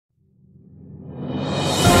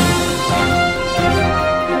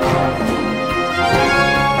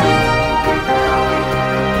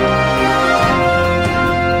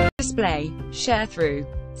Sharethrough.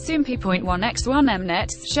 Soompi.1x1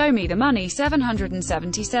 Mnet's Show Me the Money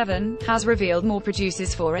 777 has revealed more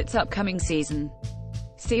producers for its upcoming season.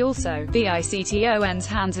 See also, BICTON's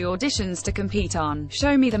hands auditions to compete on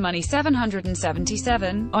Show Me the Money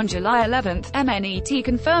 777. On July 11, Mnet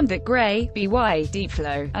confirmed that BewhY,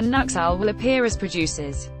 Deepflow, and Nucksal will appear as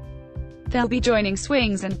producers. They'll be joining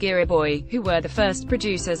Swings and BewhY, who were the first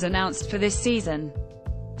producers announced for this season.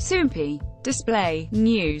 Soompi. Display,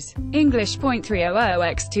 News,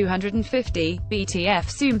 English.300x250, BTF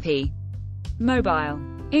Soompi. Mobile.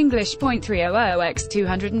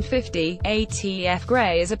 English.300x250, ATF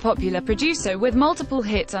Gray is a popular producer with multiple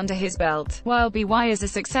hits under his belt, while BewhY is a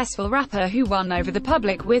successful rapper who won over the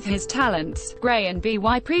public with his talents. Gray and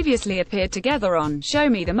BewhY previously appeared together on Show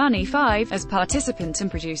Me the Money 5 as participant and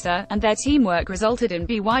producer, and their teamwork resulted in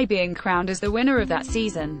BewhY being crowned as the winner of that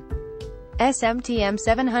season. SMTM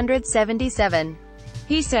 777.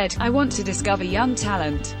 He said, "I want to discover young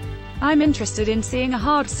talent. I'm interested in seeing a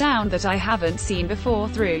hard sound that I haven't seen before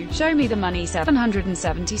through Show Me the Money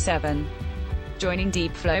 777. Joining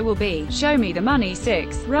Deepflow will be Show Me the Money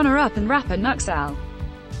 6 runner-up and rapper Nucksal."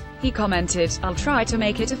 He commented, "I'll try to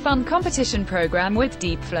make it a fun competition program with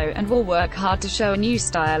Deepflow and will work hard to show a new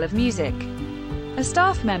style of music." A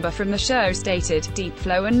staff member from the show stated,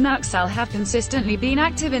 "Deepflow and Nucksal have consistently been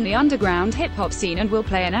active in the underground hip-hop scene and will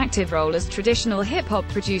play an active role as traditional hip-hop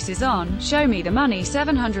producers on Show Me the Money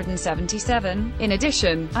 777. In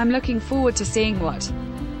addition, I'm looking forward to seeing what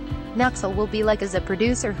Nucksal will be like as a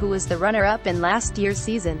producer who was the runner-up in last year's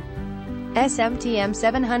season." SMTM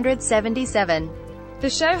 777. The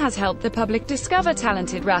show has helped the public discover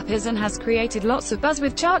talented rappers and has created lots of buzz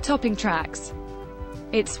with chart-topping tracks.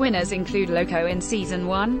 Its winners include Loco in Season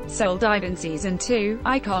 1, Soul Dive in Season 2,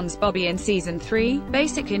 Icons Bobby in Season 3,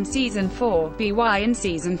 Basic in Season 4, BewhY in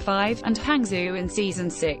Season 5, and Hangzhou in Season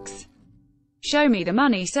 6. Show Me the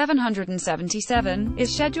Money 777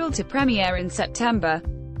 is scheduled to premiere in September.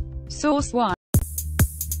 Source 1.